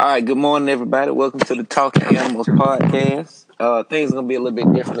All right, good morning, everybody. Welcome to the Talking Animals podcast. Things are gonna be a little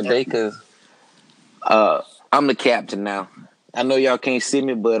bit different today because I'm the captain now. I know y'all can't see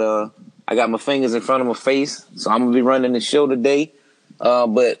me, but I got my fingers in front of my face, so I'm gonna be running the show today.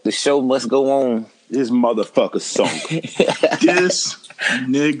 But the show must go on. This motherfucker sunk. This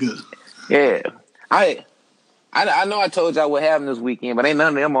nigga. Yeah, I know I told y'all what happened this weekend, but ain't none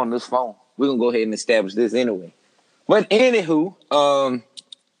of them on this phone. We're gonna go ahead and establish this anyway. But anywho,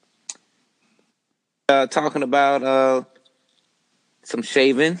 talking about some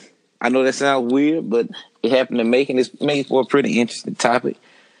shaving. I know that sounds weird, but it happened to make, and it's made for a pretty interesting topic.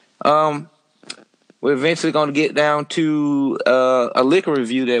 We're eventually going to get down to a liquor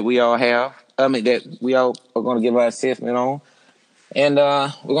review that we all have. That we all are going to give our assessment on. And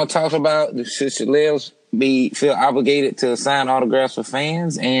we're going to talk about should celebs feel obligated to sign autographs for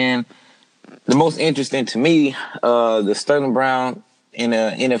fans. And the most interesting to me, the Sterling Brown in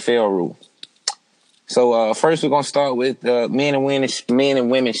the NFL rule. So first we're going to start with men and women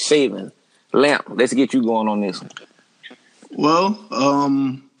shaving. Lamp, let's get you going on this one. Well,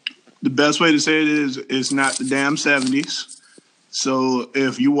 the best way to say it is it's not the damn 70s. So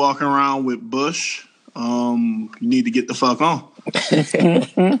if you walking around with bush, you need to get the fuck on.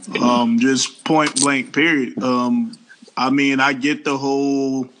 Just point blank, period. I mean, I get the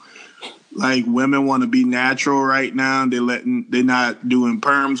whole, like, women want to be natural right now. They're not doing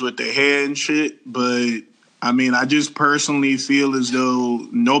perms with their hair and shit. But I mean, I just personally feel as though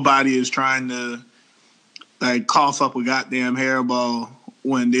nobody is trying to like cough up a goddamn hairball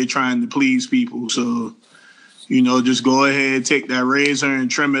when they're trying to please people. So, just go ahead, take that razor and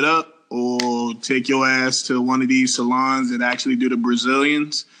trim it up, or take your ass to one of these salons that actually do the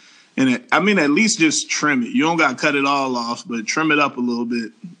Brazilians. And at least just trim it. You don't got to cut it all off, but trim it up a little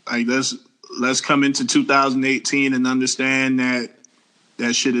bit. Like, let's come into 2018 and understand that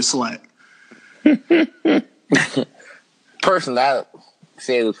shit is slack. Personally, I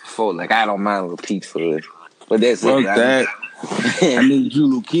said this before, like, I don't mind a little peach for it. But that's Fuck it. that. I need you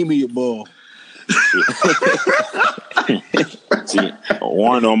leukemia ball. See,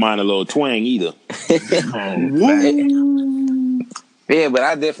 Warren don't mind a little twang either. Yeah, but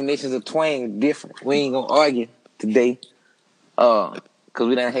our definitions of twang are different. We ain't gonna argue today, because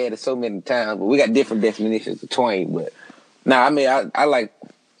we done had it so many times. But we got different definitions of twang. But I mean, I like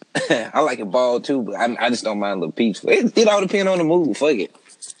I like it bald too, but I just don't mind a little peach. It all depends on the mood. Fuck it.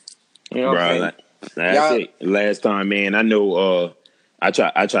 You know what I'm saying? That's it. Last time, man, I know I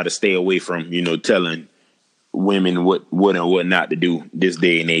try to stay away from, telling women what and what not to do this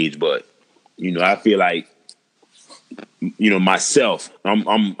day and age, but I feel like myself, I'm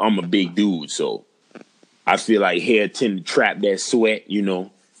a big dude, so I feel like hair tend to trap that sweat, And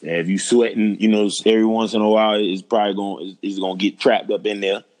if you sweating, every once in a while, it's probably gonna get trapped up in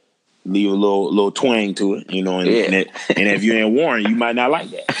there. Leave a little twang to it, and if you ain't Warren, you might not like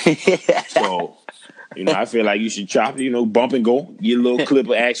that. So, I feel like you should chop it, bump and go, get a little clip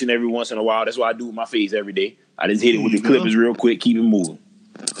of action every once in a while. That's what I do with my face every day. I just hit it with the clippers real quick, keep it moving.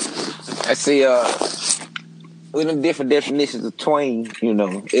 I see. With them different definitions of twang, you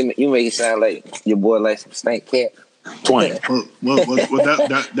make it sound like your boy likes some stank cat. Twang.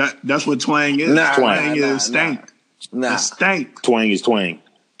 That's what twang is. Twang is stank. That's stank. Twang is twang.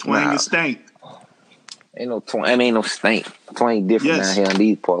 Twang is stank. Ain't no twang. I mean, ain't no stank. Twang different down here on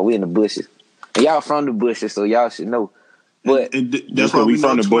these parts. We in the bushes. And y'all from the bushes, so y'all should know. But that's why we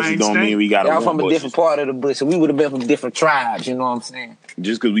from the bushes don't mean we got. Y'all from a different part of the bush. So we would have been from different tribes. You know what I'm saying?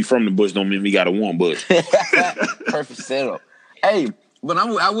 Just because we from the bush don't mean we got a one bush. Perfect setup. Hey, but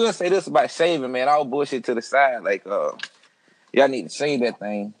I will say this about shaving, man. All bullshit to the side. Like, y'all need to shave that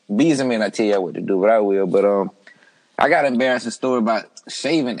thing. Bees and men, I tell y'all what to do, but I will. But I got an embarrassing story about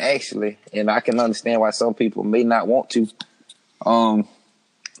shaving, actually, and I can understand why some people may not want to.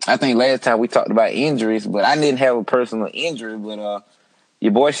 I think last time we talked about injuries, but I didn't have a personal injury. But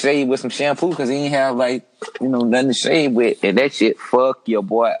your boy shaved with some shampoo because he didn't have nothing to shave with, and that shit fuck your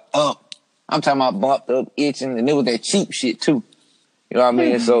boy up. I'm talking about bumped up, itching, and it was that cheap shit too. You know what I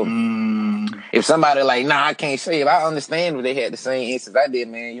mean? So if somebody like, nah, I can't shave, I understand if they had the same instance I did,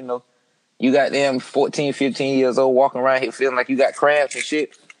 man. You got them 14, 15 years old walking around here feeling like you got crabs and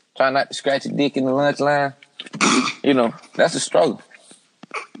shit, trying not to scratch your dick in the lunch line. That's a struggle.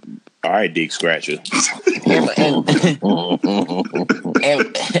 All right, dick scratcher.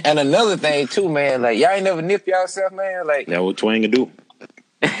 and another thing too, man. Like, y'all ain't never nip yourself, man. Like, that what twang do.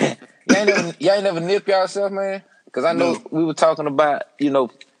 y'all ain't never nip yourself, man. Because I know we were talking about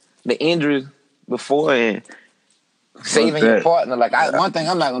the injuries before and saving your partner. Like, one thing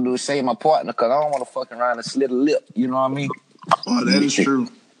I'm not gonna do is save my partner because I don't want to fuck around and slit a lip. You know what I mean? Oh, that is true.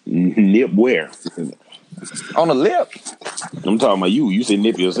 Nip where? On the lip. I'm talking about you. You said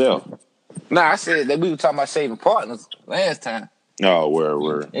nip yourself. Nah, I said that we were talking about shaving partners last time. Oh,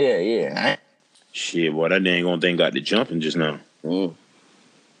 word. Yeah. Shit, boy, that dang on thing got the jumping just now.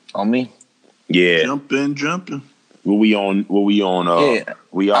 On me. Yeah. Jumping. What we on? Yeah.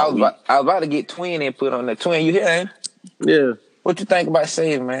 We I all. was about to get Twin input on that. Twin, you here, ain't? Yeah, What you think about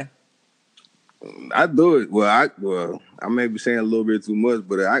shaving, man? I do it. Well, I may be saying a little bit too much,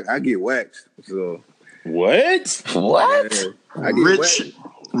 but I get waxed. So What? What? yeah, I get waxed.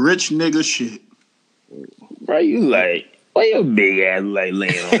 Rich nigga shit. Bro, you like, why your big ass like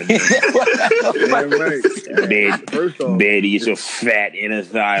laying on the Damn right. bed? First off, Bed to get your fat inner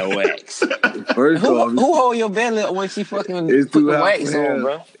thigh wax. First Who off, hold your belly up when she fucking it's put too the hot wax for hair. on,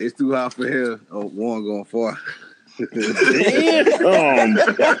 bro? It's too hot for hair. Oh, one going far. Damn.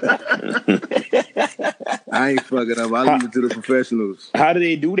 I ain't fucking up. I leave it to the professionals. How do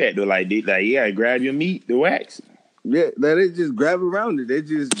they do that though? Like, grab your meat, the wax. Yeah, they just grab around it. They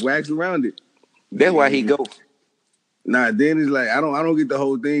just wax around it. That's why he go. Nah, then it's like I don't get the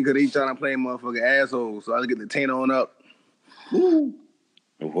whole thing because they trying to play motherfucking assholes. So I get the taint on up. Ooh.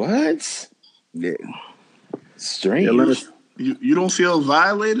 What? Yeah. Strange. Yeah, You don't feel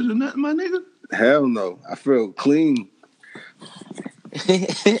violated or nothing, my nigga? hell no. I feel clean.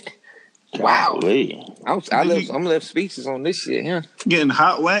 Wow. Golly. I'm left speechless on this shit, yeah. Getting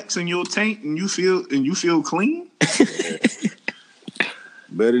hot wax in your tank and you feel clean?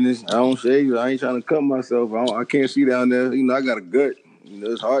 Better than this. I don't shave. I ain't trying to cut myself. I can't see down there. You know, I got a gut. You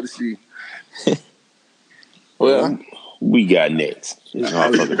know, it's hard to see. Well, We got next. I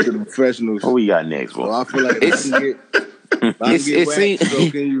leave it to the professionals. What we got next, So boy? I feel like if I can get waxed, so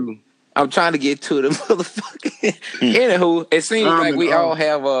can you. I'm trying to get to the motherfucking. Anywho, it seems like we all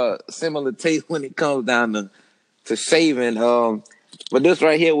have a similar taste when it comes down to shaving. But this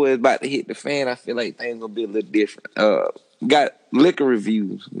right here was about to hit the fan. I feel like things gonna be a little different. We got liquor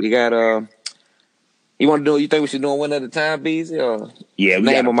reviews. We got You want to do? You think we should do them one at a time, Beezy? Or Yeah,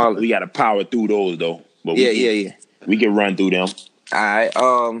 name them all. we got to power through those though. But Yeah. We can run through them. All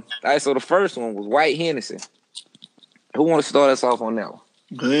right. So the first one was White Hennessy. Who want to start us off on that one?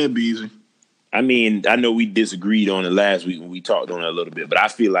 Go ahead, Beezy. I mean, I know we disagreed on it last week when we talked on it a little bit, but I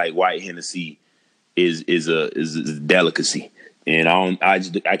feel like White Hennessy is a delicacy, and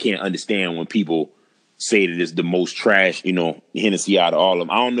I can't understand when people say that it's the most trash, Hennessy out of all of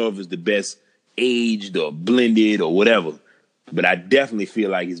them. I don't know if it's the best aged or blended or whatever, but I definitely feel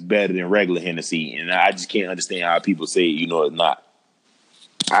like it's better than regular Hennessy, and I just can't understand how people say it's not.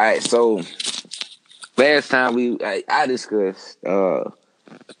 All right, so last time I discussed,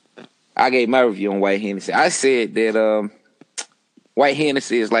 I gave my review on White Hennessy. I said that White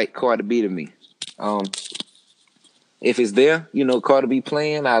Hennessy is like Cardi B to me. If it's there, Cardi B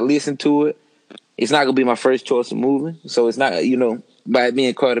playing, I listen to it. It's not gonna be my first choice of moving, so it's not, by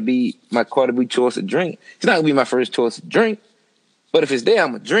being Cardi B, my Cardi B choice of drink. It's not gonna be my first choice of drink, but if it's there,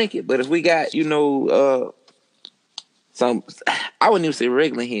 I'm gonna drink it. But if we got, some, I wouldn't even say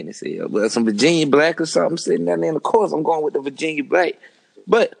regular Hennessy, but some Virginia Black or something sitting down there, and of course I'm going with the Virginia Black.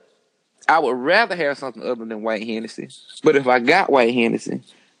 But I would rather have something other than White Hennessy. But if I got White Hennessy,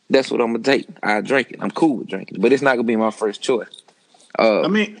 that's what I'm gonna take. I drink it. I'm cool with drinking it, but it's not gonna be my first choice.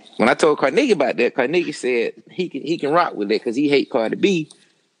 When I told Carnegie about that, Carnegie said he can rock with it because he hate Cardi B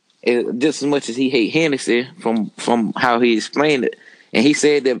just as much as he hate Hennessy from how he explained it. And he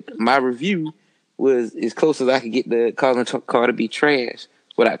said that my review was as close as I could get to calling Cardi B trash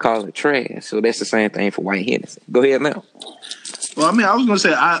without calling it trash. So that's the same thing for White Hennessy. Go ahead now. Well, I was gonna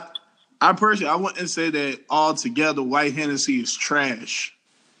say I personally I wouldn't say that altogether White Hennessy is trash.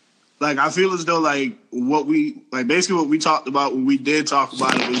 Like I feel as though basically what we talked about when we did talk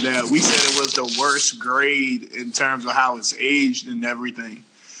about it was that we said it was the worst grade in terms of how it's aged and everything.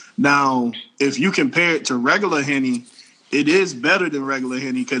 Now, if you compare it to regular Henny, it is better than regular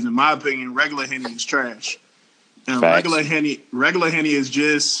Henny because in my opinion, regular Henny is trash. And Facts. regular Henny is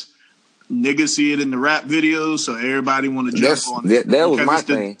just niggas see it in the rap videos, so everybody want to jump on it. That was my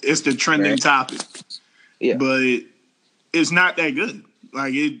thing. It's the trending topic. Yeah. But it's not that good.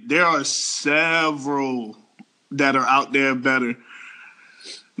 Like there are several that are out there better.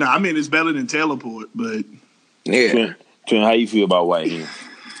 Now, I mean, it's better than Taylorport, but Yeah. Trent, how you feel about White Hennessy?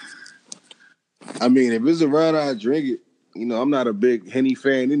 I mean, if it's around, I drink it. I'm not a big Henny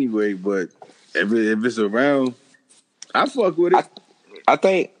fan anyway, but if it's around, I fuck with it. I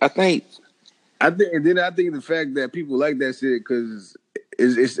think and then I think the fact that people like that shit because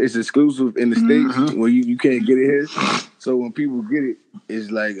it's exclusive in the States where you can't get it here. So when people get it,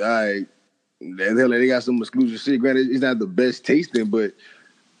 it's like, all right, they got some exclusive shit. Granted, it's not the best tasting, but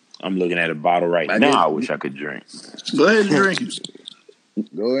I'm looking at a bottle right I now. guess- I wish I could drink. Go ahead and drink it.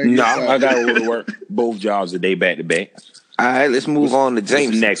 Go ahead. and No, get I started. gotta go to work. Both jobs a day back to back. All right, let's move on to What's the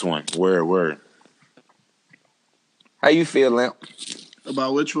Jameson. next one? Word. How you feel, Lamp?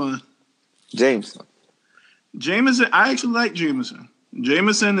 About which one? Jameson. Jameson. I actually like Jameson.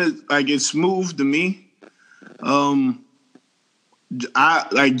 Jameson is like it's smooth to me. I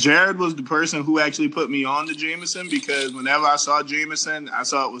like Jared was the person who actually put me on to Jameson because whenever I saw Jameson, I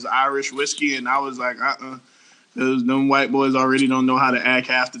saw it was Irish whiskey, and I was like, because them white boys already don't know how to act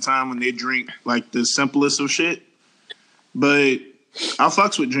half the time when they drink like the simplest of shit. But I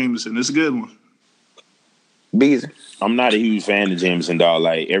fucks with Jameson. It's a good one. Beezer. I'm not a huge fan of Jameson, dog.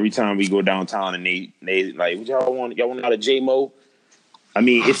 Like every time we go downtown and they like, what y'all want? Y'all want out of J-Mo? I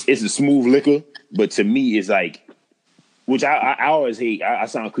mean, it's a smooth liquor, but to me, it's like, which I always hate. I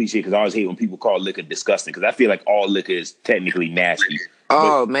sound cliche because I always hate when people call liquor disgusting because I feel like all liquor is technically nasty.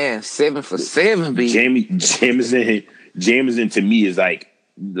 Oh man, 7 for 7, B. Jameson to me is like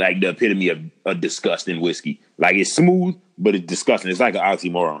the epitome of a disgusting whiskey. Like it's smooth, but it's disgusting. It's like an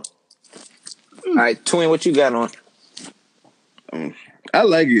oxymoron. All right, Twin, what you got on? I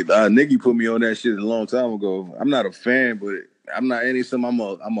like it. Nikki put me on that shit a long time ago. I'm not a fan, but I'm not any something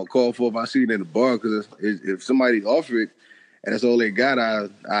I'm a call for if I see it in the bar because if somebody offer it and that's all they got,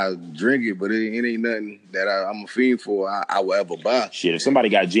 I drink it. But it ain't nothing that I'm a fiend for. I will ever buy. Shit, if somebody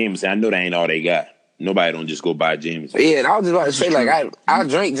got Jameson, I know that ain't all they got. Nobody don't just go buy Jameson. Yeah, I was just about to say, like, I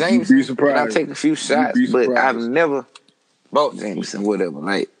drink Jameson, You'd be surprised. and I take a few shots, You'd be but surprised. I've never bought Jameson, whatever.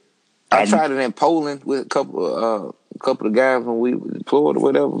 Like, I tried it in Poland with a couple of guys when we were deployed or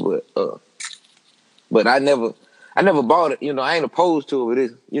whatever, but I never bought it. You know, I ain't opposed to it.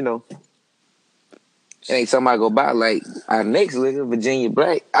 It's, you know, it ain't something I go buy. Like our next liquor, Virginia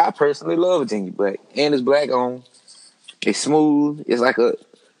Black. I personally love Virginia Black, and it's black owned. It's smooth. It's like a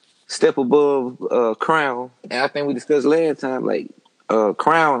step above Crown. And I think we discussed last time, like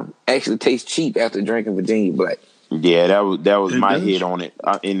Crown actually tastes cheap after drinking Virginia Black. Yeah, that was my does. hit on it.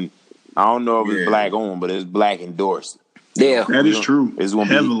 And I don't know if it's Yeah. black owned, but it's black endorsed. Yeah, That is true. It's gonna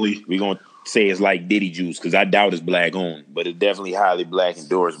Heavily. We're gonna say it's like Diddy Juice because I doubt it's black owned, but it's definitely highly black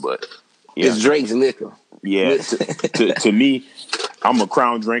endorsed. But yeah, it's Drake's liquor. yeah. To me, I'm a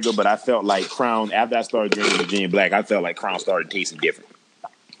Crown drinker, but I felt like Crown after I started drinking Virginia Black, I felt like Crown started tasting different.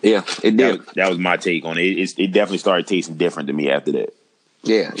 Yeah, it did. That was my take on it. It definitely started tasting different to me after that.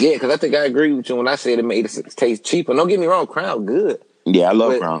 Yeah, because I think I agree with you when I said it made it taste cheaper. Don't get me wrong, Crown good. Yeah, I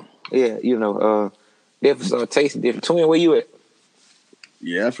love But- Crown. Yeah, you know, definitely started tasting different. Twin, where you at?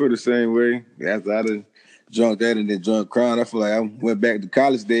 Yeah, I feel the same way. After I done drunk that and then drunk Crown, I feel like I went back to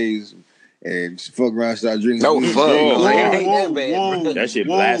college days and fuck around, started drinking. No, weed. fuck. Whoa, Like, whoa, it ain't that bad, bro. That shit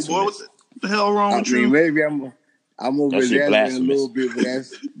Whoa, blasphemous. boy, what the hell wrong I with mean, you? maybe I'm over That shit exaggerating a blasphemous. little bit, but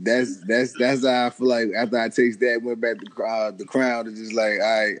that's how I feel like after I taste that, went back to the Crown, it's just like,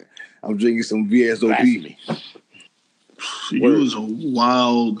 all right, I'm drinking some VSOP. Blasphemy. You was a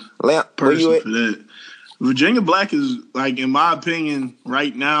wild Lamp, where you person at? for that. Virginia Black is, like, in my opinion,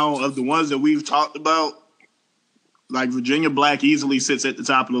 right now, of the ones that we've talked about, like, Virginia Black easily sits at the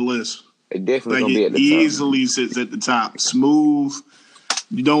top of the list. It definitely Like, gonna be it at the top. easily sits at the top. Smooth.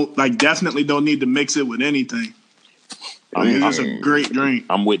 You don't, like, definitely don't need to mix it with anything. Like, it's just a great drink.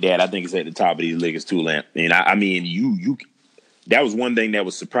 I'm with that. I think it's at the top of these liquors too, Lamp. And I mean, you that was one thing that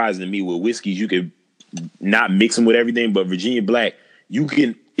was surprising to me with whiskeys. You could not mix them with everything, but Virginia Black,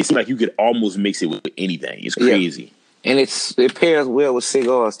 it's like you could almost mix it with anything. It's Yeah. crazy. And it pairs well with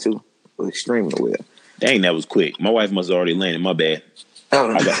cigars too. Extremely well. Dang, that was quick. My wife must have already landed. My bad.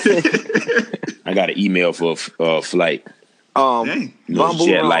 I got an email for a flight. Dang. You know, Bumble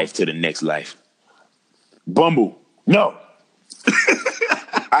jet Rum. life to the next life. Bumble. No.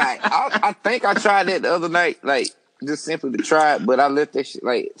 I think I tried that the other night, like just simply to try it, but I left that shit.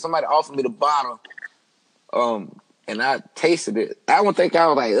 Like somebody offered me the bottle, and I tasted it. I don't think I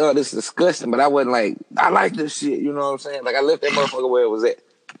was like, "Oh, this is disgusting," but I wasn't like, "I like this shit." You know what I'm saying? Like I left that motherfucker where it was at.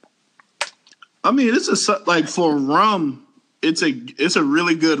 I mean, like for rum, it's a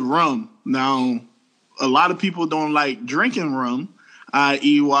really good rum. Now, a lot of people don't like drinking rum,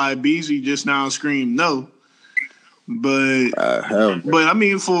 i.e., why BZ just now screamed no. But I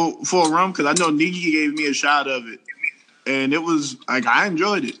mean, for rum, because I know Niki gave me a shot of it, and it was like I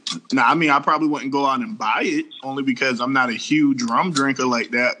enjoyed it. Now, I mean, I probably wouldn't go out and buy it only because I'm not a huge rum drinker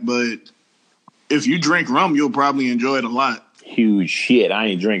like that. But if you drink rum, you'll probably enjoy it a lot. Huge shit. I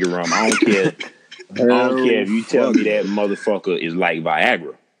ain't drinking rum. I don't care. I don't care if you tell me that motherfucker is like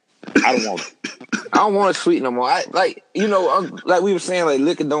Viagra. I don't want it. I don't want to sweet no more. I like, you know, like we were saying, like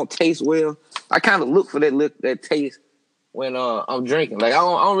liquor don't taste well. I kind of look for that taste when I'm drinking. Like I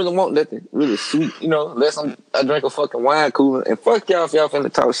don't really want nothing really sweet, unless I drink a fucking wine cooler. And fuck y'all if y'all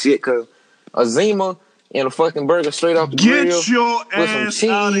finna talk shit, cause a Zima and a fucking burger straight off the grill Get your with some ass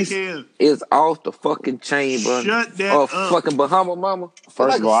out of cheese here. is off the fucking chain, bro. Shut that Or up. fucking Bahama Mama. It's First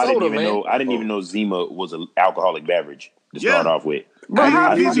like of all, a I didn't soda, even man. know. I didn't even know Zima was an alcoholic beverage to start off with. Bro, I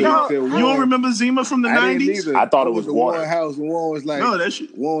how didn't the fuck either y'all? until You don't one. remember Zima from the I didn't 90s? either. I thought it went was to water. one house and one was like, No, that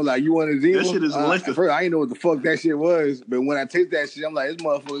shit. one was like, you want a Zima? That shit is liquor. At first, I didn't know what the fuck that shit was, but when I taste that shit, I'm like, this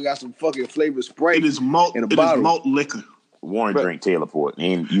motherfucker got some fucking flavored Sprite. It is malt. in a It is bottle. malt liquor. Warren Bro. drink Taylor Port,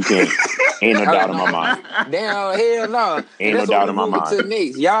 and you can't. Ain't no doubt in my mind. Damn, hell no. Ain't no That's doubt what in we my moving mind. to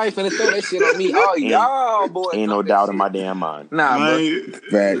next. Y'all ain't finna throw that shit on me. Oh, Ain't- y'all boys. Ain't no drunk that doubt in shit. my damn mind. Nah, bro. Man,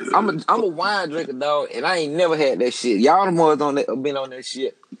 Facts. I'm a wine drinker, dog, and I ain't never had that shit. Y'all the ones been on that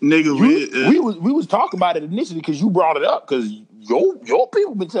shit. nigga, We was talking about it initially because you brought it up because your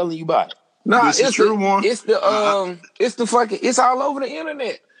people been telling you about it. Nah, This is it's true, Warren. it's the fucking it's all over the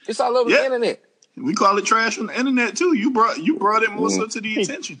internet. It's all over the Yeah. internet. we call it trash on the internet too. You brought it more so to the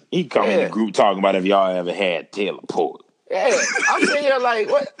attention. He come in Yeah. the group talking about if y'all ever had Taylor Port. Yeah, I'm sitting here like,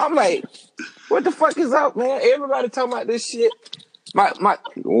 what? I'm like, what the fuck is up, man? Everybody talking about this shit. My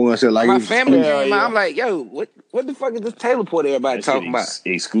One said like, my family Hell came yeah. out. I'm like, yo, what the fuck is this Taylor Port everybody That shit talking about?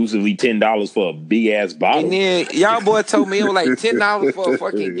 exclusively $10 for a big ass bottle. And then y'all boy told me it was like $10 for a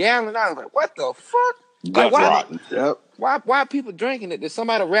fucking gallon. I was like, what the fuck? Gut Like, rotten. yep. why people drinking it? Did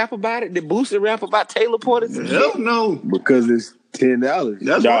somebody rap about it? Did Boosie rap about Taylor Port and some Hell shit? no. Because it's $10.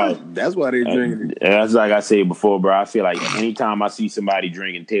 That's Dog. why. That's why they drinking it. That's like I said before, bro. I feel like anytime I see somebody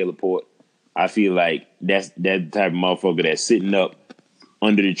drinking Taylor Port, I feel like that's that type of motherfucker that's sitting up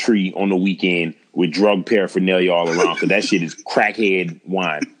under the tree on the weekend with drug paraphernalia all around because that shit is crackhead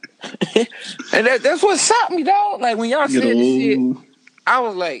wine. And that's what shocked me, dog. Like when y'all You said this shit, know, I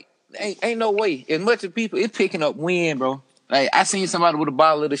was like, ain't no way. As much as people, it's picking up wind, bro. Like I seen somebody with a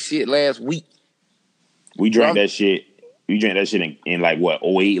bottle of the shit last week. We drank Bro. that shit. We drank that shit in like what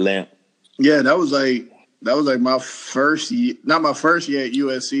 08 lamp. yeah, that was like my first year, not my first year at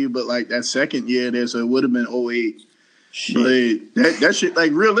USC, but like that second year there, so it would have been 08. Shit. But that shit,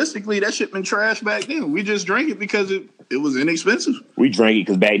 like realistically, that shit been trash back then. We just drank it because it was inexpensive. We drank it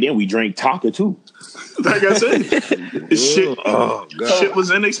because back then we drank Taka too. Like I said, shit, Oh, God. shit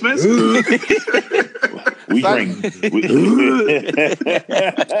was inexpensive.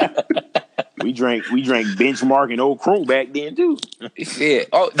 We drank. We drank Benchmark and Old Crow back then too. Shit.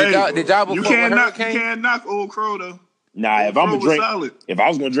 Oh, did y'all before you with can't Hurricane? knock Old Crow though. Nah, if Old I'm Crow gonna was drink, solid. if I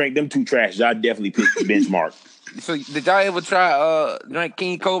was gonna drink them two trashes, I'd definitely pick Benchmark. So did y'all ever try drink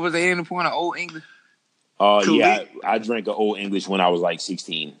King Cobras at any point of Old English? Yeah, I drank an Old English when I was like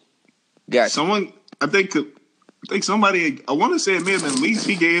 16. Gotcha. Someone, I think somebody, I want to say it may have been Leaf.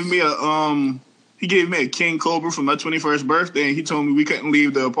 He gave me a King Cobra for my 21st birthday, and he told me we couldn't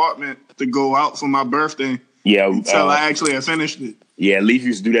leave the apartment to go out for my birthday Yeah, until I actually had finished it. yeah. Leaf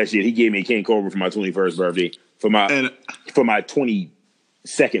used to do that shit. He gave me a King Cobra for my 21st birthday. For my And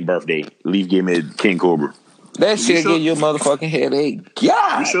 22nd birthday, Leaf gave me a King Cobra. That shit sure- give you a motherfucking headache.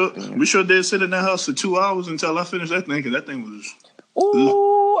 God. we sure did sit in that house for 2 hours until I finished that thing, because that thing was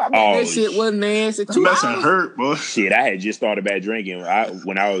Ooh, I bet Oh, that shit wasn't nasty. that 2 mess hours. hurt, boy. Shit, I had just started back drinking.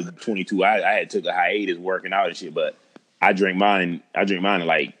 When I was 22, I had took a hiatus working out and shit, but I drank mine in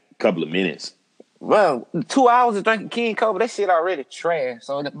like a couple of minutes. Well, 2 hours of drinking King Cobra, that shit already trash.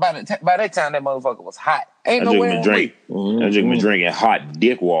 So by that time, that motherfucker was hot. Ain't I no drink way me on drink. me. I drink me drinking hot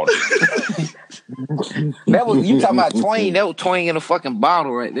dick water. That was you talking about twang. That was twang in a fucking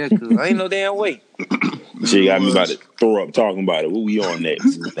bottle right there. Cause ain't no damn way. Shit got me about to throw up talking about it. What we on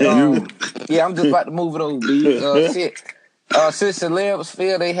next? Yeah, I'm just about to move it over, B. Shit. Since celebs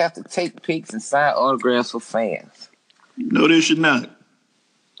feel they have to take pics and sign autographs for fans. No, they should not.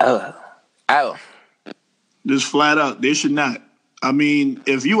 Oh. Just flat out, they should not. I mean,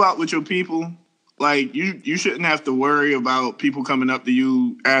 if you out with your people, like you shouldn't have to worry about people coming up to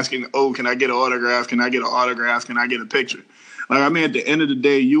you asking, "Oh, can I get an autograph? Can I get an autograph? Can I get a picture?" Like, I mean, at the end of the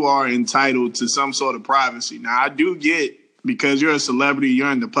day, you are entitled to some sort of privacy. Now, I do get, because you're a celebrity,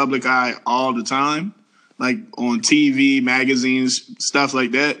 you're in the public eye all the time, like on TV, magazines, stuff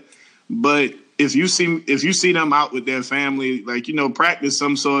like that. But if you see them out with their family, like, practice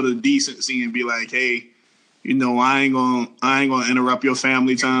some sort of decency and be like, "Hey, I ain't gonna interrupt your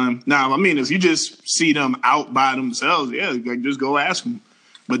family time." Now, I mean, if you just see them out by themselves, yeah, like, just go ask them.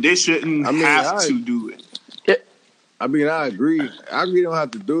 But they shouldn't have to do it. I mean, I agree. I agree. Don't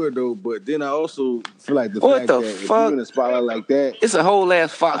have to do it though. But then I also feel like the What fact the that if fuck? you're in a spotlight like that, It's a whole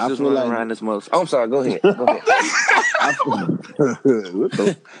ass fox I just feel running like around this mother. Oh, I'm sorry. Go ahead. Go ahead.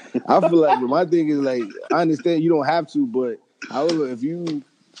 I feel like, but my thing is like, I understand you don't have to, but however, if you're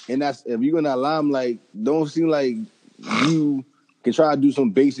in that limelight, don't seem like you can try to do some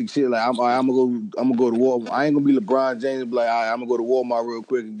basic shit. Like I'm gonna go to Walmart. I ain't gonna be LeBron James. And be like, all right, I'm gonna go to Walmart real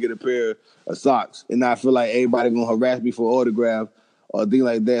quick and get a pair of socks, and I feel like everybody gonna harass me for an autograph or thing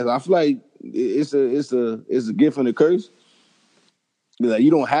like that. So I feel like it's a gift and a curse. Like you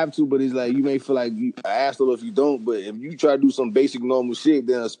don't have to, but it's like you may feel like you an asshole if you don't. But if you try to do some basic normal shit,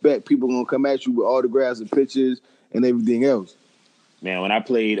 then expect people gonna come at you with autographs and pictures and everything else. Man, when I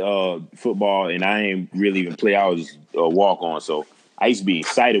played football and I ain't really even play, I was just walk on. So I used to be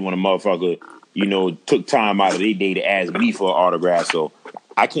excited when a motherfucker, took time out of their day to ask me for an autograph. So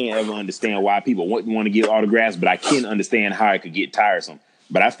I can't ever understand why people wouldn't want to give autographs, but I can understand how it could get tiresome.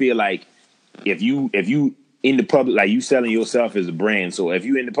 But I feel like if you in the public, like you selling yourself as a brand. So if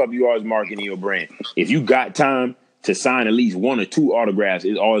you in the public, you always marketing your brand. If you got time to sign at least 1 or 2 autographs,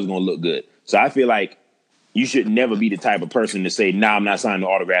 it's always going to look good. So I feel like you should never be the type of person to say, nah, I'm not signing the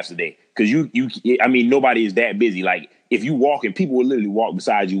autographs today. Because nobody is that busy. Like if you walk and people will literally walk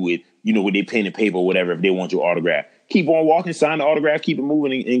beside you with their pen and paper or whatever, if they want your autograph, keep on walking, sign the autograph, keep it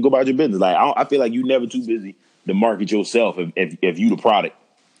moving and go about your business. Like I feel like you're never too busy to market yourself if you the product.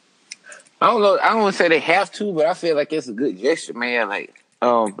 I don't know. I don't want to say they have to, but I feel like it's a good gesture, man. Like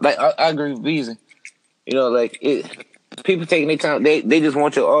I agree with Beezy. People taking their time. They just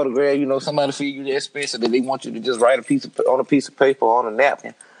want your autograph. Somebody feel you that special that they want you to just write on a piece of paper or on a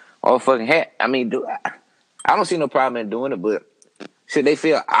napkin or a fucking hat. I mean, I don't see no problem in doing it, but should they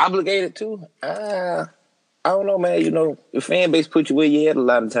feel obligated to? I don't know, man. The fan base put you where you at a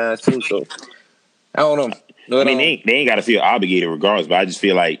lot of times too. So I don't know. But, they ain't got to feel obligated regardless. But I just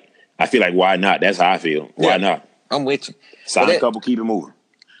feel like why not? That's how I feel. Why not? I'm with you. Sign a couple, keep it moving.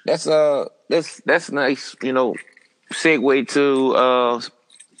 That's nice. Segue to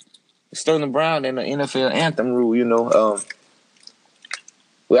Sterling Brown and the NFL anthem rule.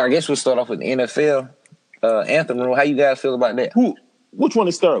 Well, I guess we'll start off with the NFL anthem rule. How you guys feel about that? Which one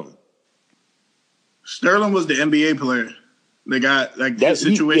is Sterling? Sterling was the NBA player. They got that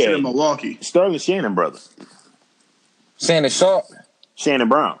situation in Milwaukee. Sterling Shannon brother. Shannon Sharp. Shannon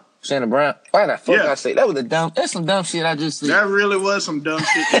Brown. Why the fuck I say that? That's some dumb shit I just said. That really was some dumb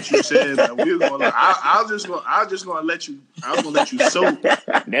shit that you said. We were gonna. I was just gonna let you. I was gonna let you soak. That's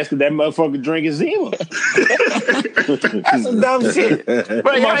because that motherfucker drinking Zima. That's some dumb shit,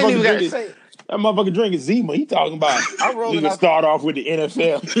 bro. Y'all ain't even gotta say it. That motherfucker drinking Zima. He talking about. You can start off with the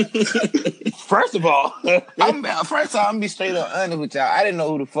NFL. First of all, I'm gonna be straight up honest with y'all. I didn't know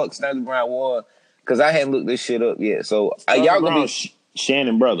who the fuck Sterling Brown was because I hadn't looked this shit up yet. So y'all gonna be.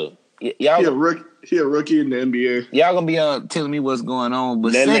 Shannon brother. He a rookie in the NBA. Y'all gonna be telling me what's going on.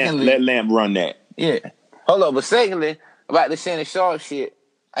 But let Lamp run that. Yeah. Hold on. But secondly, about the Shannon Sharp shit,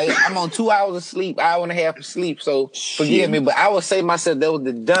 I'm on 2 hours of sleep, hour and a half of sleep. So forgive me, but I would say myself that was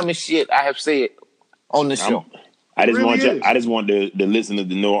the dumbest shit I have said on the show. I just want the listeners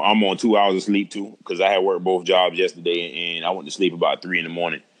to know I'm on 2 hours of sleep too because I had worked both jobs yesterday and I went to sleep about 3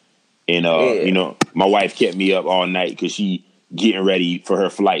 a.m. And my wife kept me up all night because she getting ready for her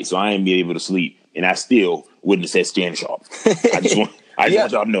flight, so I ain't be able to sleep, and I still wouldn't have said Shannon Sharp. I just want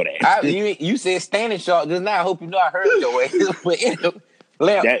y'all to know that. You said Shannon Sharp just now. I hope you know I heard your way.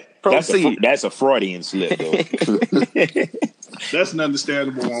 That's a Freudian slip, though. That's an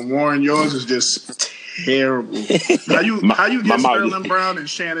understandable one, Warren. Yours is just terrible. How you get Sterling Brown and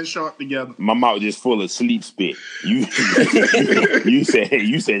Shannon Sharp together? My mouth just full of sleep spit. You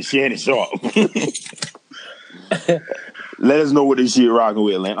said Shannon Sharp. Let us know what this shit rocking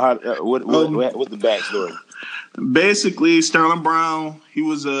with, Lamp. What's the backstory? Basically, Sterling Brown, he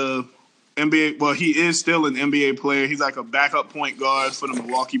was a NBA. Well, he is still an NBA player. He's like a backup point guard for the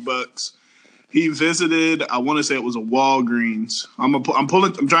Milwaukee Bucks. He visited. I want to say it was a Walgreens. I'm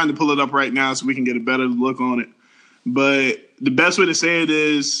trying to pull it up right now so we can get a better look on it. But the best way to say it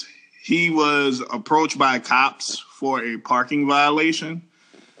is he was approached by cops for a parking violation.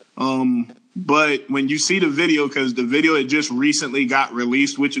 But when you see the video, because the video had just recently got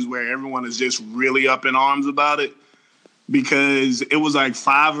released, which is where everyone is just really up in arms about it, because it was like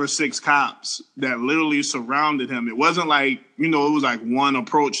 5 or 6 cops that literally surrounded him. It wasn't like, it was like one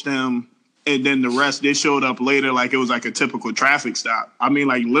approached him and then the rest, they showed up later like it was like a typical traffic stop. I mean,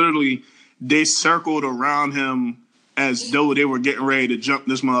 like literally they circled around him as though they were getting ready to jump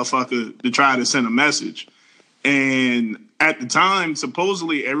this motherfucker to try to send a message. And at the time,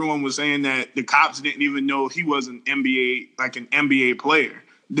 supposedly everyone was saying that the cops didn't even know he was an NBA player.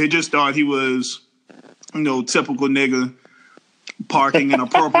 They just thought he was, typical nigga parking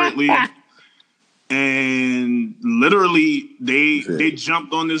inappropriately. And literally they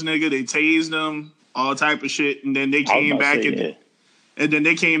jumped on this nigga, they tased him, all type of shit, and then they came back and then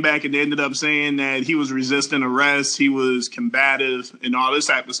they came back and they ended up saying that he was resisting arrest, he was combative, and all this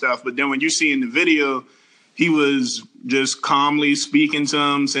type of stuff. But then when you see in the video, he was just calmly speaking to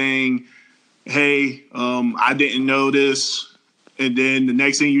him, saying, "Hey, I didn't know this." And then the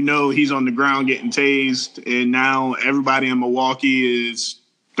next thing you know, he's on the ground getting tased, and now everybody in Milwaukee is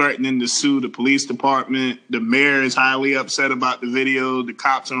threatening to sue the police department. The mayor is highly upset about the video. The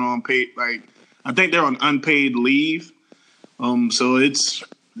cops are on I think they're on unpaid leave. So it's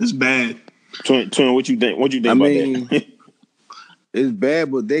bad. Twin, what you think? What you think about that? It's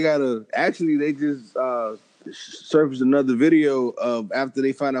bad, but they just surfaced another video of after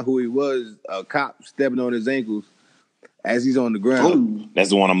they found out who he was, a cop stepping on his ankles as he's on the ground. Oh, that's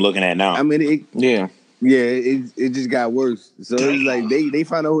the one I'm looking at now. I mean, it just got worse. So it's like they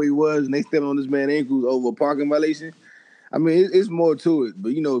found out who he was and they stepped on this man's ankles over a parking violation. I mean, it's more to it,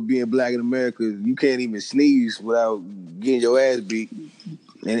 but being black in America, you can't even sneeze without getting your ass beat,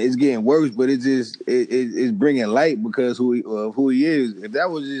 and it's getting worse. But it's bringing light because who he is. If that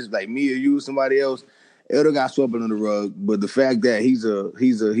was just like me or you or somebody else, it would have got swept under the rug. But the fact that he's in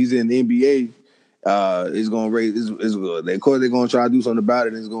the NBA is going to raise. Of course, they're going to try to do something about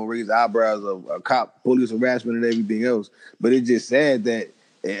it. And it's going to raise the eyebrows of cop police harassment and everything else. But it's just sad that.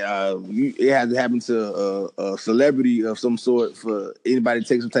 It has to happen to a celebrity of some sort for anybody to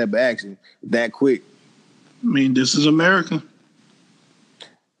take some type of action that quick. I mean, this is America.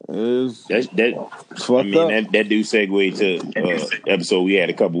 That do segue to episode we had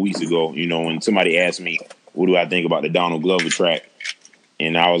a couple weeks ago. When somebody asked me, "What do I think about the Donald Glover track?"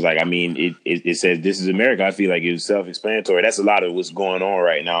 and I was like, I mean, it says "This is America." I feel like it's self-explanatory. That's a lot of what's going on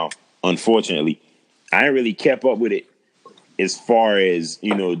right now. Unfortunately, I ain't really kept up with it as far as,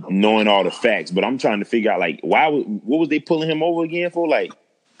 knowing all the facts, but I'm trying to figure out what was they pulling him over again for? He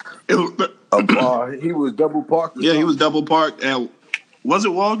was double parked. Yeah, he was double parked at, was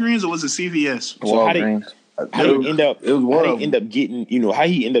it Walgreens or was it CVS? So Walgreens. How did he end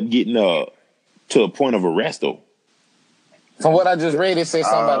up getting to a point of arrest though? From what I just read, it said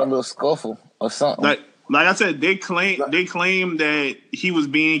something about a little scuffle or something. Like I said, they claim that he was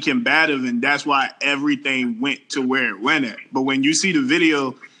being combative, and that's why everything went to where it went at. But when you see the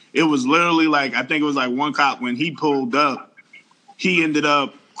video, it was literally I think it was one cop, when he pulled up, he ended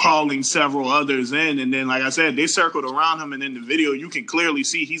up calling several others in. And then, like I said, they circled around him. And in the video, you can clearly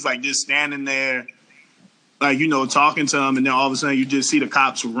see he's just standing there, talking to him. And then all of a sudden you just see the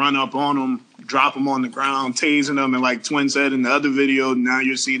cops run up on him, drop him on the ground, tasing him. And like Twin said in the other video, now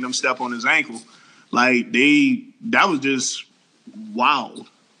you're seeing them step on his ankle. That was just wild.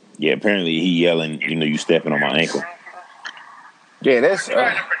 Yeah, apparently he yelling, you stepping on my ankle. Yeah, that's.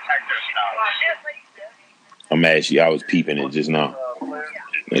 I'm actually, I was peeping it just now.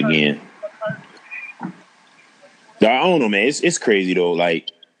 Again. I don't know, man. It's crazy though.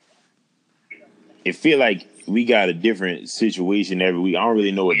 It feel like we got a different situation every week. I don't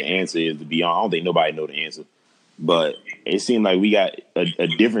really know what the answer is, to be honest. I don't think nobody know the answer. But it seemed like we got a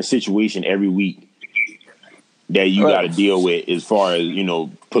different situation every week that you got to deal with as far as,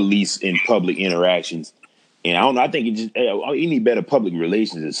 police and public interactions. And I don't know, I think you need better public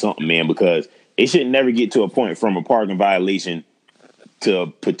relations or something, man, because it should never get to a point from a parking violation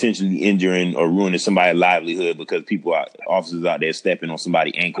to potentially injuring or ruining somebody's livelihood because officers out there stepping on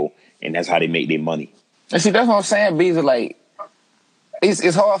somebody's ankle, and that's how they make their money. And see, that's what I'm saying, Beezer.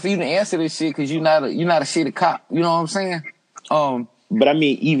 It's hard for you to answer this shit because you're not a shitty cop. You know what I'm saying? But I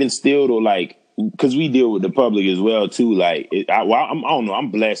mean, even still though, because we deal with the public as well too. I don't know.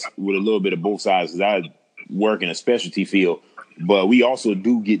 I'm blessed with a little bit of both sides because I work in a specialty field, but we also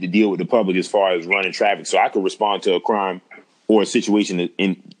do get to deal with the public as far as running traffic. So I could respond to a crime or a situation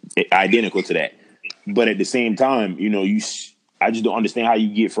identical to that. But at the same time, I just don't understand how you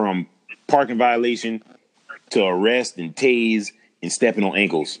get from parking violation to arrest and tase and stepping on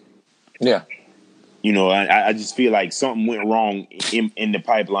ankles. Yeah. I just feel like something went wrong in the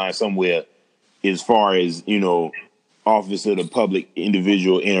pipeline somewhere as far as, officer to public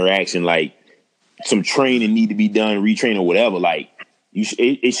individual interaction, some training need to be done, retraining or whatever.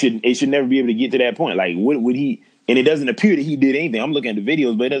 It should never be able to get to that point. What would he, and it doesn't appear that he did anything. I'm looking at the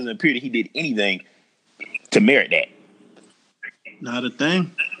videos, but it doesn't appear that he did anything to merit that. Not a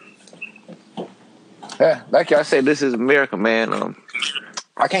thing. Yeah, like y'all said, this is America, man.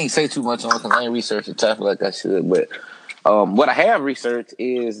 I can't say too much on it because I ain't researched the topic like I should. But what I have researched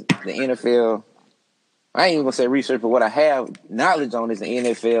is the NFL. I ain't even gonna say research, but what I have knowledge on is the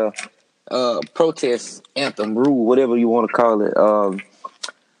NFL protest anthem rule, whatever you want to call it.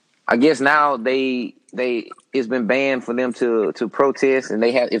 I guess now they it's been banned for them to protest, and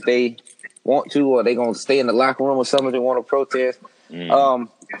they have if they want to, or they gonna stay in the locker room or something they want to protest.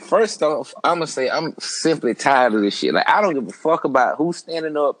 First off, I'm gonna say I'm simply tired of this shit. Like, I don't give a fuck about who's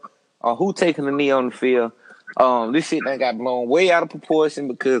standing up or who taking the knee on the field. This shit done got blown way out of proportion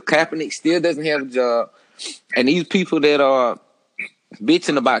because Kaepernick still doesn't have a job, and these people that are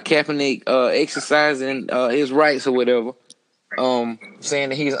bitching about Kaepernick exercising his rights or whatever, saying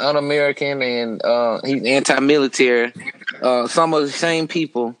that he's un-American and he's anti-military. Some of the same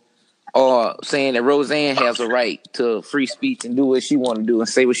people are saying that Roseanne has a right to free speech and do what she want to do and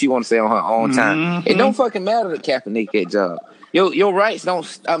say what she want to say on her own time. It don't fucking matter that Kaepernick that job. Your rights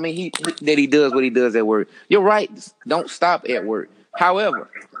don't. I mean, he does what he does at work. Your rights don't stop at work. However,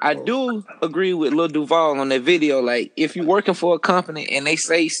 I do agree with Lil Duval on that video. Like, if you're working for a company and they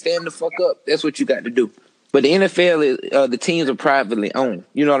say stand the fuck up, that's what you got to do. But the NFL is the teams are privately owned.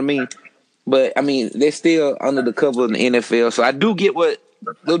 You know what I mean? But I mean, they're still under the cover of the NFL. So I do get what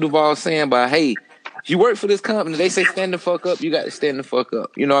Lil Duval's saying. But hey, if you work for this company, they say stand the fuck up. You got to stand the fuck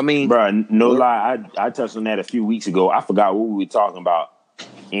up. You know what I mean? Bro, no lie. I touched on that a few weeks ago. I forgot what we were talking about,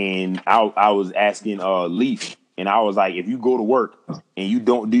 and I was asking Leaf, and I was like, if you go to work and you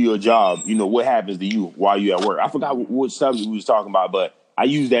don't do your job, you know what happens to you while you at work. I forgot what subject we was talking about, but I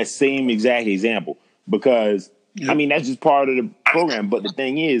used that same exact example because I mean that's just part of the program. But the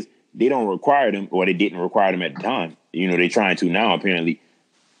thing is, they don't require them, or they didn't require them at the time. You know, they're trying to now apparently.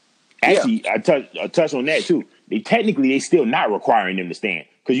 Actually, I touched on that too. They still not requiring them to stand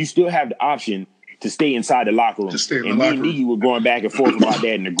because you still have the option to stay inside the locker room. And me and Niggy were going back and forth about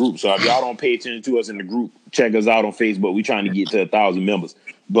that in the group. So if y'all don't pay attention to us in the group, check us out on Facebook. We trying to get to 1,000 members.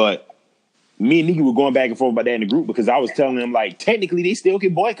 But me and Niggy were going back and forth about that in the group because I was telling them, like, technically they still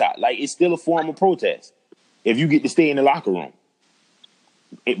can boycott. Like, it's still a form of protest if you get to stay in the locker room.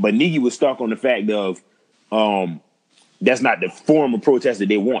 But Niggy was stuck on the fact of that's not the form of protest that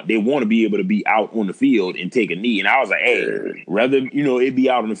they want. They want to be able to be out on the field and take a knee. And I was like, hey, rather, it be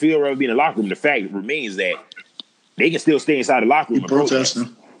out on the field, rather be in the locker room. The fact remains that they can still stay inside the locker room and protest.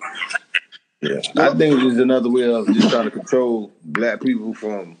 Yeah. I think it's just another way of just trying to control black people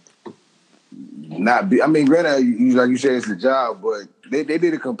from not be. I mean, granted, like you said, it's a job, but they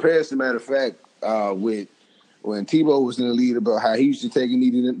did a comparison, matter of fact, with when Tebow was in the lead about how he used to take a knee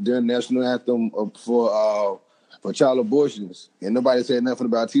during the national anthem for child abortions, and nobody said nothing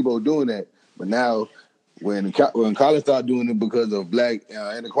about Tebow doing that. But now, when Colin started doing it because of black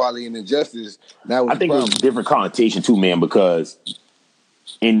inequality and injustice, now I think it was a different connotation too, man, because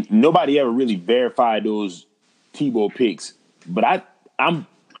nobody ever really verified those Tebow picks. But I'm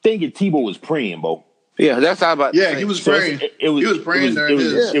thinking Tebow was praying, Bo. Yeah, that's how about. Yeah, he was praying. He was praying during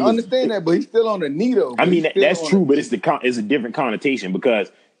his. I understand that, but he's still on the knee though. I mean, that's true, but it's a different connotation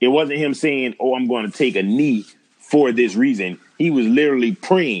because it wasn't him saying, "Oh, I'm going to take a knee for this reason." He was literally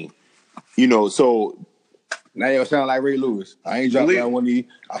praying, so now you sound like Ray Lewis. I ain't dropped on one knee.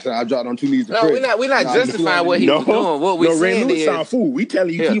 I dropped on two knees. No, we're not justifying what he was doing. What we're saying Ray Lewis is, sound fool. We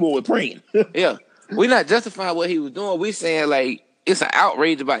telling you Tebow was praying. Yeah, we're not justifying what he was doing. We're saying like it's an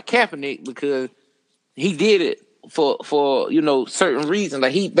outrage about Kaepernick because he did it for certain reasons.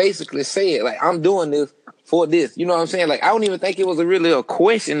 Like he basically said, like, I'm doing this for this. You know what I'm saying? Like, I don't even think it was really a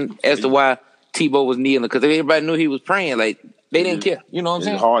question as to why Tebow was kneeling, because everybody knew he was praying. Like, they didn't care. You know what I'm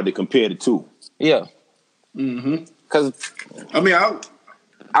saying? It's hard to compare the two. Yeah. Mm-hmm. Because I mean, I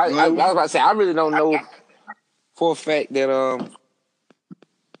was about to say I really don't know for a fact that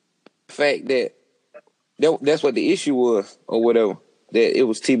that's what the issue was or whatever. That it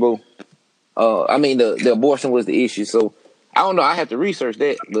was Tebow. I mean the abortion was the issue. So I don't know. I have to research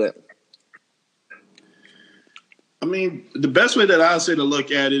that, but. I mean, the best way that I say to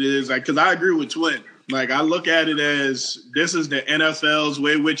look at it is like, because I agree with Twin. Like, I look at it as this is the NFL's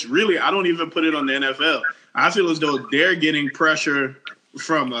way, which really I don't even put it on the NFL. I feel as though they're getting pressure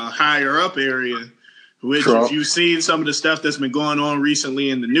from a higher up area, which Trump. If you've seen some of the stuff that's been going on recently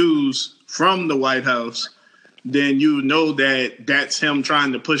in the news from the White House, then you know that that's him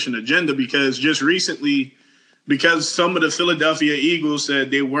trying to push an agenda, because just recently, because some of the Philadelphia Eagles said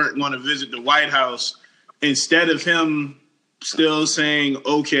they weren't going to visit the White House, instead of him still saying,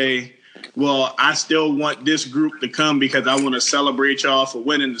 okay, well, I still want this group to come because I want to celebrate y'all for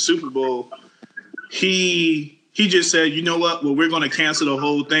winning the Super Bowl, he just said, you know what? Well, we're going to cancel the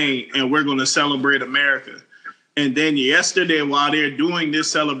whole thing and we're going to celebrate America. And then yesterday, while they're doing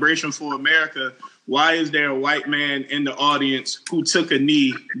this celebration for America, why is there a white man in the audience who took a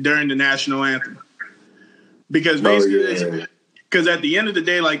knee during the national anthem? Because basically, because at the end of the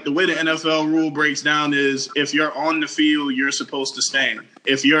day, like the way the NFL rule breaks down is if you're on the field, you're supposed to stand.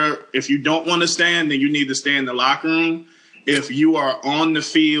 If you don't want to stand, then you need to stay in the locker room. If you are on the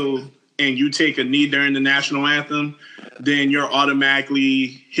field and you take a knee during the national anthem, then you're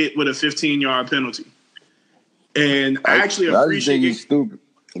automatically hit with a 15-yard penalty. And I actually appreciate it. Stupid.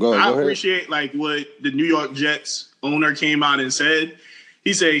 Go ahead. Appreciate like what the New York Jets owner came out and said.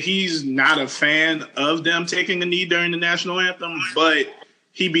 He said he's not a fan of them taking a knee during the national anthem, but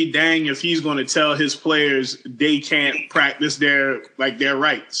he'd be dang if he's going to tell his players they can't practice their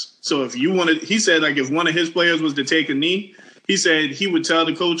rights. So if you want to, he said like if one of his players was to take a knee, he said he would tell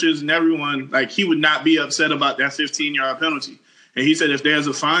the coaches and everyone like he would not be upset about that 15-yard penalty. And he said if there's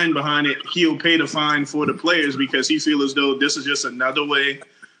a fine behind it, he'll pay the fine for the players because he feels as though this is just another way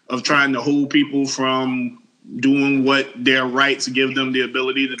of trying to hold people from doing what their rights give them the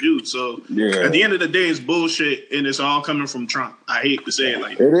ability to do. So at the end of the day, it's bullshit, and it's all coming from Trump. I hate to say it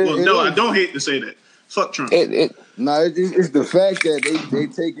like that. I don't hate to say that. Fuck Trump. It's the fact that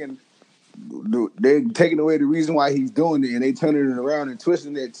they're taking away the reason why he's doing it, and they turning it around and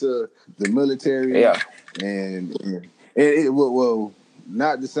twisting it to the military. Yeah. And it well,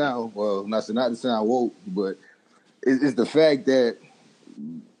 not to sound woke, but it's the fact that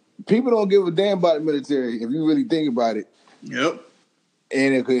people don't give a damn about the military if you really think about it. Yep.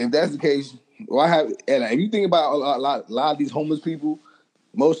 And if that's the case, if you think about a lot of these homeless people,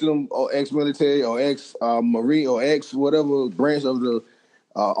 most of them are ex-military or ex-Marine or ex-whatever branch of the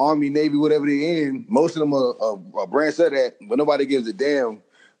Army, Navy, whatever they're in. Most of them are a branch of that, but nobody gives a damn.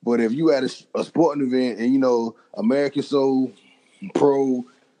 But if you at a sporting event and, you know, American so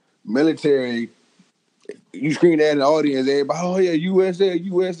pro-military, you scream that in the audience, everybody, oh yeah,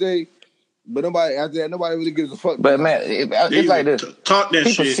 USA. But nobody after that, nobody really gives a fuck. But man, it's like this. Talk that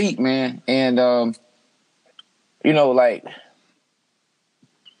people shit. Seek, man, and you know, like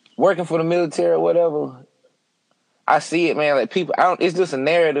working for the military or whatever. I see it, man. Like people, it's just a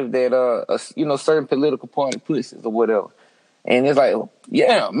narrative that certain political party pushes or whatever, and it's like,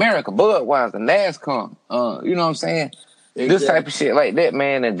 yeah, America, Budweiser, NASCAR, you know what I'm saying? Exactly. This type of shit like that,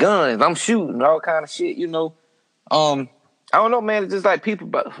 man, and guns, I'm shooting, all kind of shit, you know. I don't know, man. It's just like people,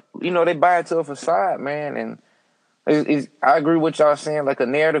 but they buy into a facade, man. And I agree with y'all saying, like a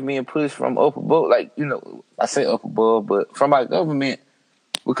narrative being pushed from up above, like I say up above, but from our government.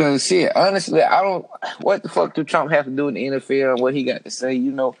 Because shit, honestly, what the fuck do Trump have to do in the NFL and what he got to say?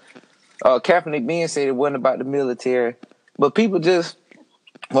 Kaepernick being said it wasn't about the military, but people just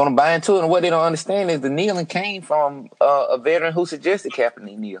want to buy into it. And what they don't understand is the kneeling came from a veteran who suggested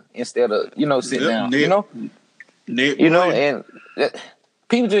Kaepernick kneel instead of sit down. And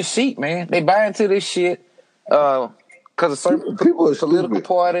people just sheep, man. They buy into this shit because a certain political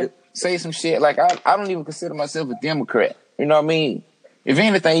party say some shit. Like I don't even consider myself a Democrat. You know what I mean? If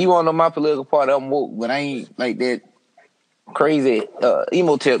anything, you want to know my political party, I'm woke, but I ain't like that crazy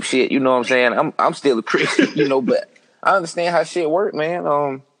emo tip shit. You know what I'm saying? I'm still a Christian, but I understand how shit work,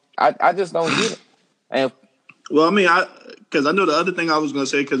 man. I just don't get it. And well, I mean, because I know the other thing I was gonna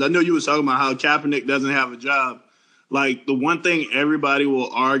say, because I know you was talking about how Kaepernick doesn't have a job. Like the one thing everybody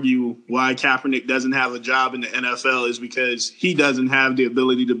will argue why Kaepernick doesn't have a job in the NFL is because he doesn't have the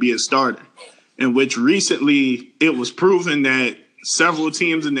ability to be a starter. In which recently it was proven that several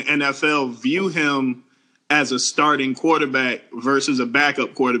teams in the NFL view him as a starting quarterback versus a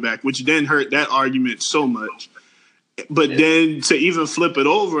backup quarterback, which then hurt that argument so much. But then to even flip it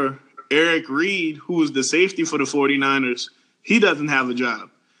over, Eric Reed, who was the safety for the 49ers, he doesn't have a job.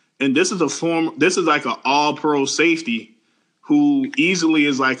 And this is like an all-pro safety who easily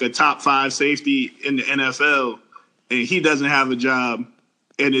is like a top 5 safety in the NFL, and he doesn't have a job.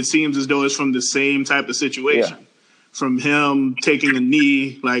 And it seems as though it's from the same type of situation. Yeah. From him taking a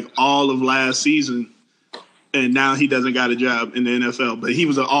knee like all of last season, and now he doesn't got a job in the NFL. But he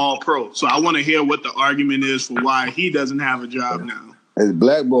was an all-pro. So I want to hear what the argument is for why he doesn't have a job now. As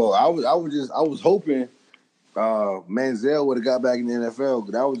blackball, I was hoping Manziel would have got back in the NFL,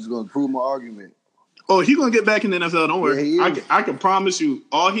 because I was just going to prove my argument. Oh, he's going to get back in the NFL. Don't worry. Yeah, I can promise you,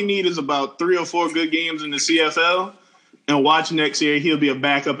 all he needs is about 3 or 4 good games in the CFL, and watch next year, he'll be a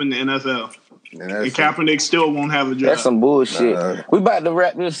backup in the NFL. And Kaepernick still won't have a job. That's some bullshit. We about to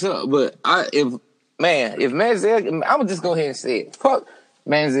wrap this up, but if Manziel, I'm just go ahead and say it. Fuck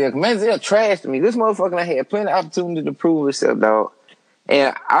Manziel. Manziel trashed me. This motherfucker had plenty of opportunity to prove himself, dog.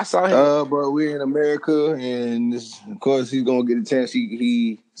 And I saw him. But we're in America, and of course he's gonna get a chance.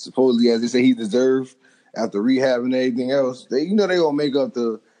 He supposedly, as they say, he deserved after rehab and everything else, they gonna make up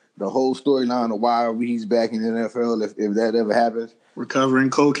the whole storyline of why he's back in the NFL if that ever happens. Recovering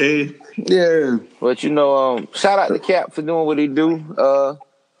cocaine. Yeah. But shout out to Cap for doing what he do.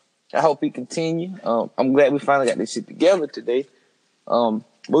 I hope he continue. I'm glad we finally got this shit together today. But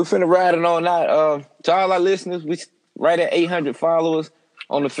we finna ride it on out. To all our listeners, we right at 800 followers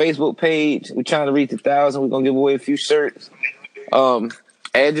on the Facebook page. We're trying to reach 1,000. We're gonna give away a few shirts.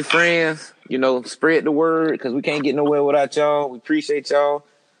 Add your friends. Spread the word because we can't get nowhere without y'all. We appreciate y'all.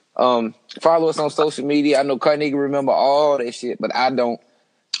 Follow us on social media. I know Carnegie remember all that shit, but I don't.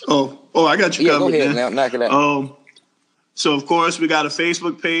 Oh, I got you covered. Go ahead now. Knock it out. So, of course, we got a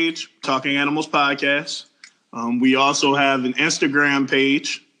Facebook page, Talking Animals Podcast. We also have an Instagram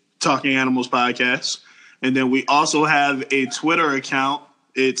page, Talking Animals Podcast. And then we also have a Twitter account.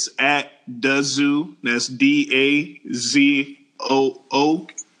 It's at Dazoo. That's DAZOO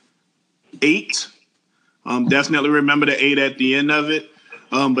 8. Definitely remember the 8 at the end of it.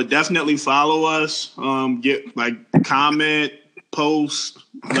 But definitely follow us. Comment, post,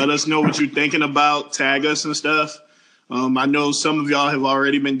 let us know what you're thinking about, tag us and stuff. I know some of y'all have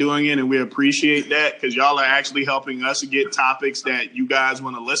already been doing it, and we appreciate that because y'all are actually helping us to get topics that you guys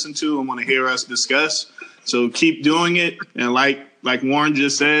want to listen to and want to hear us discuss. So keep doing it. And like Warren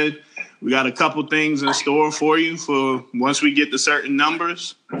just said, we got a couple things in store for you for once we get to certain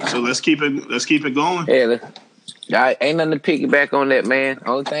numbers. So let's keep it going. Yeah, ain't nothing to piggyback on that, man.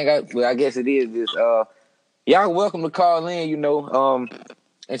 Only thing I guess it is y'all welcome to call in,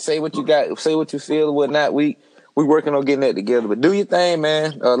 and say what you got, say what you feel and whatnot. We working on getting that together. But do your thing,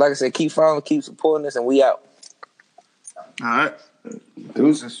 man. Like I said, keep following, keep supporting us, and we out. All right.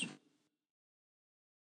 Deuces.